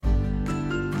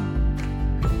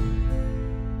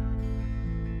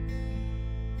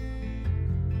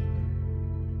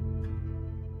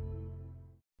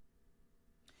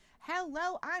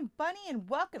hello, I'm Bunny and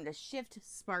welcome to Shift,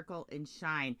 Sparkle, and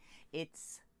Shine.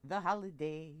 It's the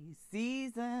holiday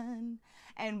season,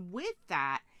 and with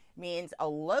that means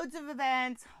loads of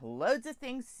events, loads of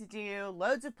things to do,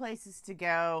 loads of places to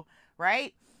go,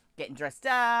 right? Getting dressed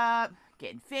up,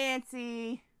 getting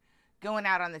fancy, going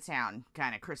out on the town,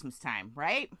 kind of Christmas time,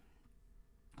 right?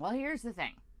 Well, here's the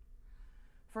thing.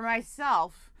 For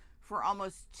myself, for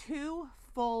almost 2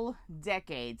 full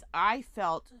decades, I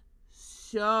felt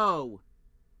so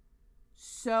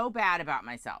bad about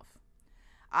myself.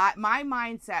 My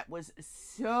mindset was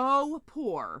so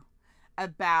poor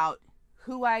about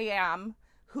who I am,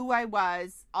 who I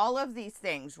was, all of these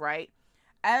things, right?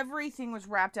 Everything was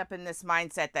wrapped up in this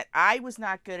mindset that I was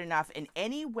not good enough in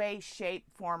any way, shape,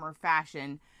 form, or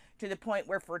fashion, to the point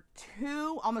where for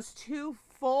almost 2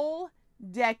 full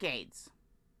decades,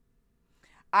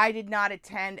 I did not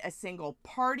attend a single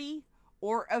party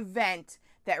or event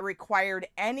that required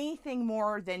anything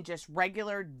more than just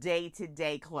regular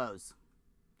day-to-day clothes,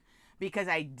 because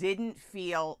I didn't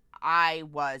feel I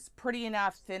was pretty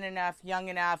enough, thin enough, young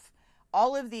enough,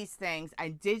 all of these things. I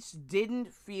just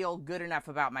didn't feel good enough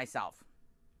about myself.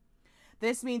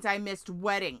 This means I missed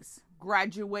weddings,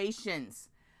 graduations,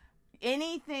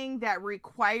 anything that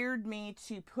required me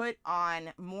to put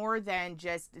on more than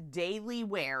just daily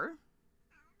wear.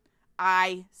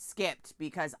 I skipped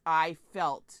because I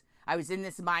felt I was in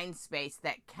this mind space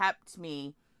that kept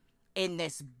me in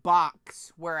this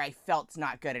box where I felt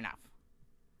not good enough.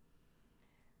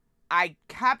 I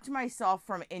kept myself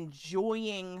from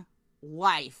enjoying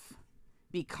life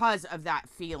because of that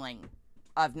feeling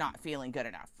of not feeling good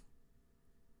enough.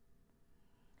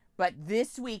 But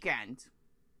this weekend,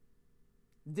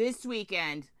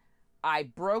 I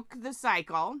broke the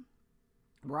cycle.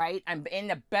 Right? I'm in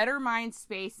a better mind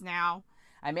space now.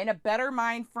 I'm in a better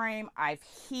mind frame. I've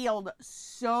healed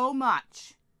so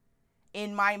much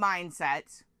in my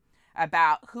mindset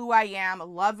about who I am,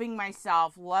 loving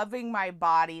myself, loving my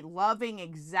body, loving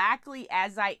exactly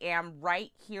as I am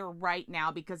right here, right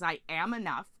now, because I am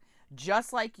enough,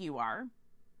 just like you are.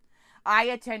 I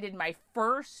attended my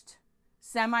first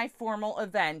semi-formal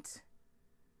event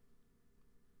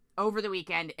over the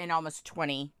weekend in almost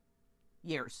 20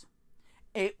 years.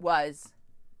 It was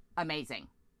amazing.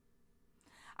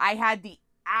 I had the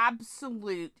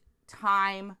absolute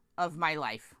time of my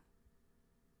life.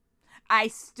 I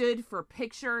stood for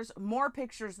pictures, more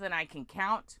pictures than I can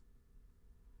count.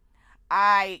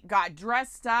 I got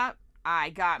dressed up.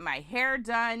 I got my hair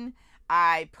done.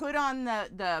 I put on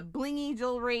the blingy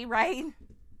jewelry, right?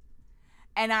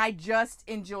 And I just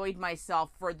enjoyed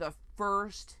myself for the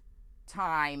first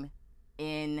time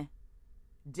in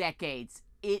decades.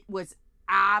 It was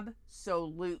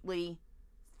absolutely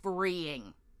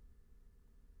freeing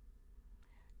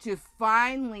to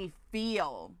finally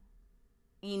feel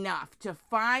enough, to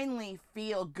finally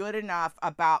feel good enough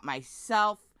about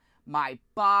myself, my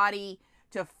body,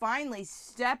 to finally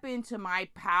step into my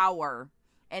power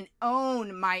and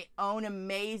own my own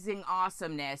amazing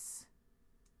awesomeness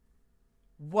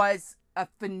was a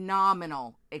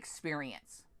phenomenal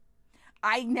experience.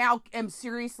 I now am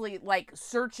seriously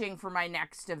searching for my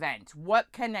next event.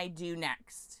 What can I do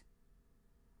next?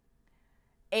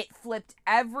 It flipped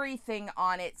everything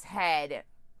on its head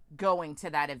going to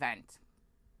that event.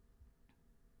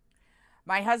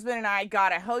 My husband and I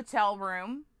got a hotel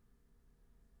room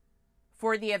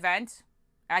for the event.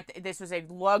 This was a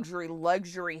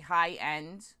luxury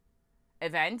high-end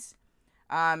event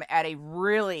at a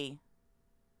really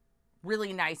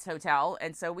nice hotel.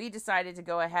 And so we decided to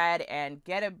go ahead and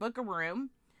book a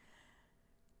room.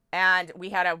 And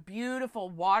we had a beautiful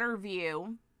water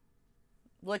view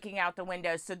looking out the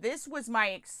window. So this was my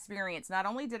experience. Not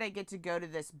only did I get to go to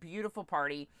this beautiful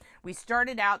party, we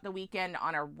started out the weekend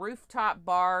on a rooftop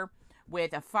bar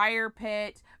with a fire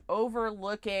pit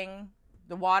overlooking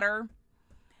the water.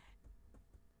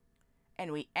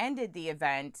 And we ended the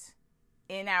event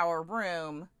in our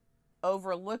room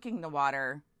overlooking the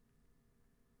water,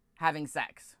 having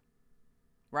sex.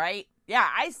 Right? Yeah,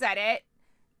 I said it.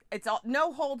 It's all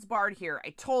no holds barred here. I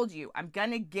told you I'm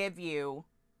going to give you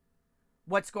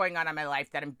what's going on in my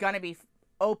life, that I'm going to be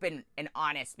open and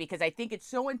honest, because I think it's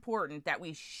so important that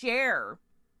we share.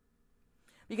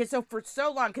 Because for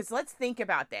so long, because let's think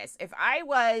about this. If I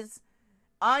was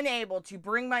unable to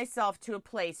bring myself to a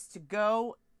place to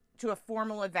go to a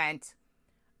formal event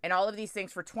and all of these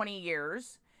things for 20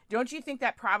 years, don't you think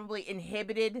that probably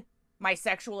inhibited my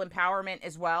sexual empowerment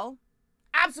as well?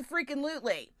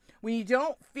 Abso-freaking-lutely. When you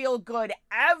don't feel good,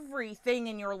 everything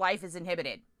in your life is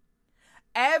inhibited.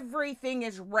 Everything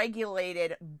is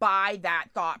regulated by that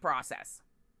thought process.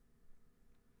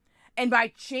 And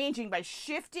by changing, by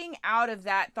shifting out of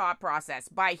that thought process,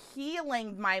 by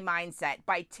healing my mindset,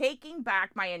 by taking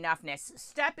back my enoughness,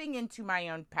 stepping into my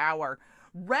own power,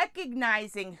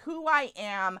 recognizing who I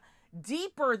am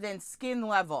deeper than skin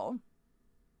level,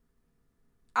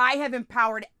 I have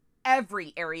empowered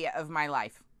every area of my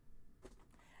life.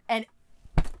 And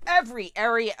every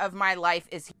area of my life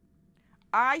is,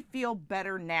 I feel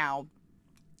better now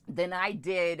than I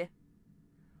did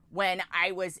when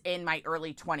I was in my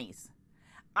early 20s.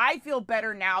 I feel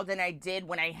better now than I did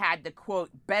when I had the quote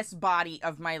best body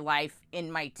of my life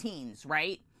in my teens,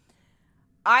 right?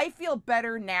 I feel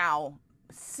better now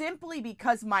simply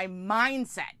because my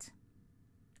mindset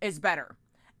is better.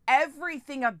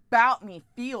 Everything about me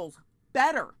feels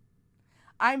better.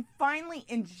 I'm finally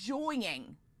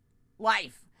enjoying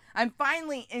life. I'm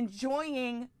finally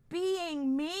enjoying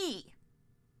being me.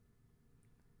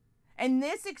 And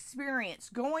this experience,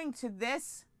 going to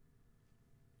this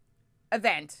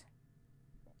event,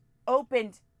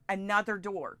 opened another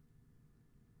door,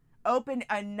 opened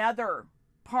another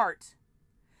part.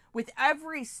 With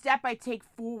every step I take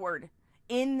forward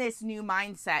in this new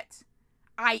mindset,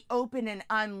 I open and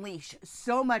unleash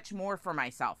so much more for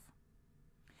myself.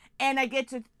 And I get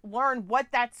to learn what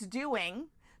that's doing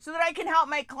so that I can help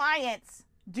my clients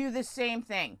do the same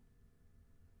thing.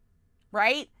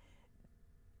 Right?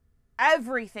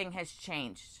 Everything has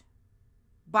changed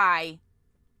by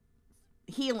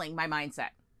healing my mindset.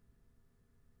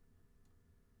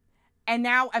 And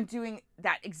now I'm doing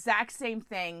that exact same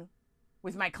thing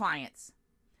with my clients.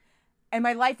 And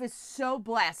my life is so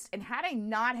blessed. And had I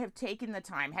not have taken the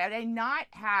time, had I not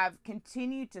have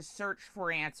continued to search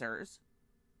for answers,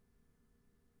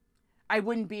 I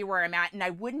wouldn't be where I'm at, and I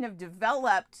wouldn't have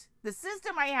developed the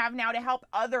system I have now to help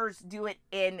others do it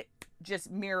in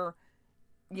just mere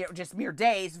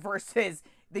days versus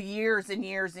the years and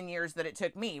years and years that it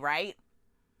took me, right?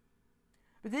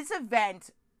 But this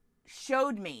event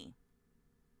showed me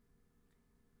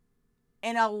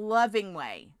in a loving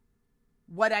way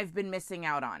what I've been missing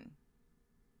out on.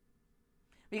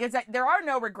 Because there are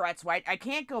no regrets, right? I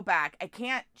can't go back. I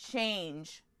can't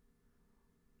change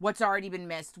what's already been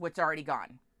missed, what's already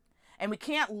gone. And we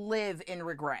can't live in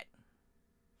regret.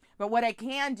 But what I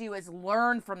can do is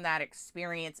learn from that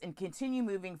experience and continue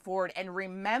moving forward and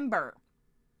remember,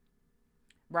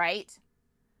 right,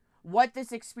 what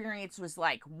this experience was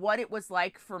like, what it was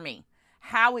like for me,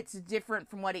 how it's different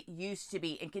from what it used to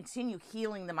be, and continue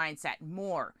healing the mindset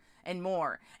more and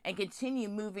more, and continue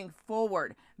moving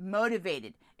forward,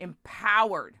 motivated,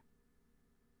 empowered,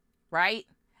 right,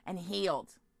 and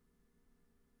healed.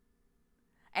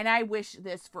 And I wish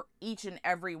this for each and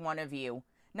every one of you,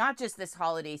 not just this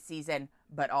holiday season,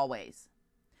 but always.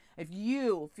 If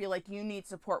you feel like you need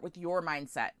support with your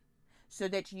mindset so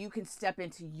that you can step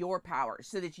into your power,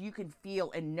 so that you can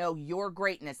feel and know your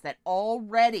greatness that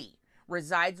already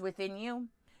resides within you,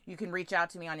 you can reach out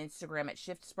to me on Instagram at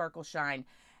Shift Sparkle Shine,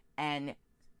 and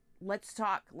let's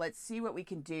talk. Let's see what we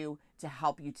can do to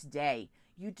help you today.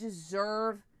 You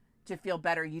deserve to feel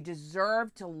better. You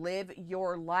deserve to live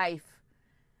your life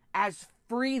as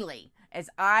freely as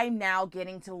I'm now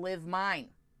getting to live mine.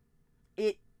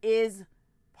 It is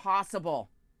possible.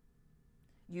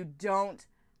 You don't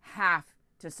have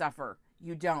to suffer.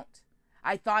 You don't.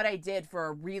 I thought I did for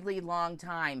a really long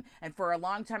time. And for a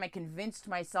long time, I convinced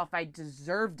myself I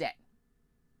deserved it.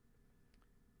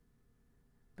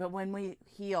 But when we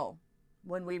heal,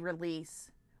 when we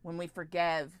release, when we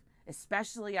forgive,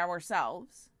 especially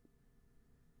ourselves,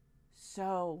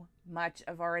 so much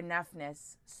of our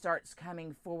enoughness starts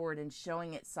coming forward and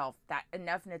showing itself. That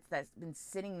enoughness that's been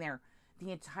sitting there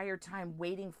the entire time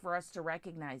waiting for us to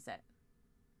recognize it.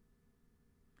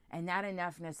 And that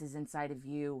enoughness is inside of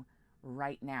you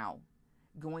right now,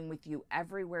 going with you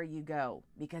everywhere you go,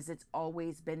 because it's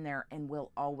always been there and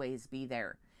will always be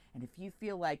there. And if you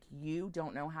feel like you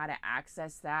don't know how to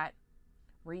access that,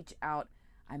 reach out.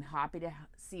 I'm happy to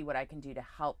see what I can do to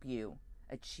help you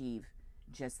achieve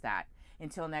just that.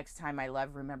 Until next time, my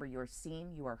love, remember, you are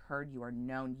seen, you are heard, you are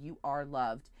known, you are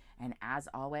loved. And as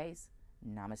always,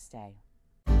 namaste.